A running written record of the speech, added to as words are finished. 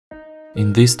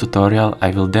In this tutorial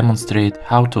I will demonstrate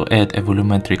how to add a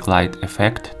volumetric light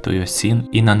effect to your scene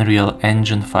in Unreal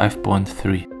Engine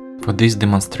 5.3. For this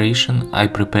demonstration I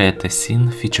prepared a scene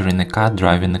featuring a car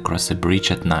driving across a bridge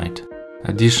at night.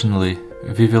 Additionally,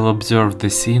 we will observe the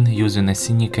scene using a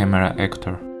cine camera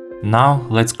actor. Now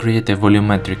let's create a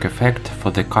volumetric effect for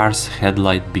the car's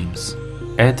headlight beams.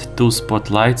 Add two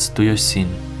spotlights to your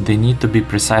scene. They need to be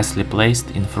precisely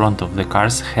placed in front of the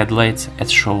car's headlights as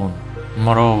shown.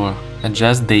 Moreover,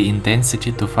 adjust the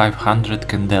intensity to 500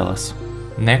 candelas.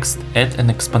 Next, add an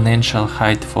Exponential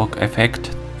Height Fog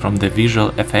effect from the Visual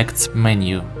Effects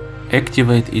menu.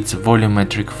 Activate its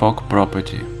Volumetric Fog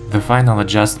property. The final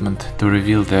adjustment to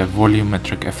reveal the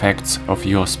volumetric effects of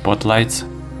your spotlights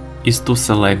is to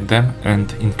select them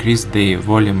and increase the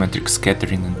volumetric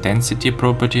scattering intensity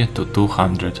property to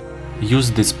 200.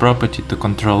 Use this property to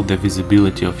control the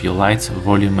visibility of your light's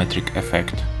volumetric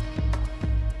effect.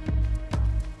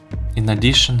 In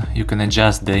addition, you can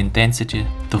adjust the intensity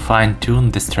to fine-tune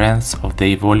the strength of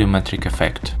the volumetric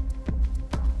effect.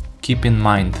 Keep in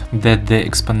mind that the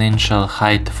Exponential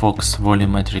Height Fog's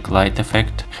volumetric light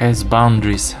effect has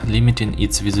boundaries limiting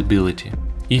its visibility.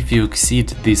 If you exceed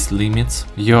these limits,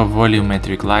 your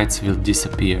volumetric lights will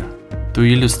disappear. To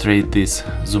illustrate this,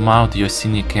 zoom out your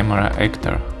cine camera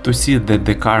actor to see that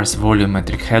the car's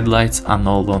volumetric headlights are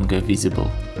no longer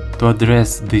visible. To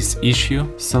address this issue,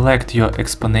 select your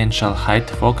Exponential Height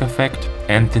Fog effect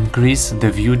and increase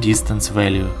the view distance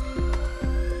value.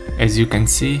 As you can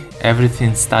see,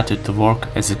 everything started to work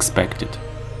as expected.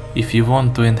 If you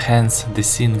want to enhance the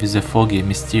scene with a foggy,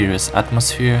 mysterious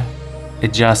atmosphere,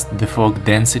 adjust the fog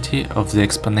density of the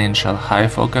Exponential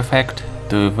Height Fog effect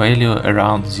to a value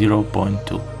around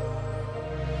 0.2.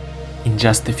 In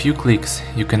just a few clicks,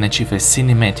 you can achieve a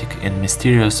cinematic and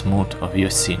mysterious mood of your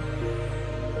scene.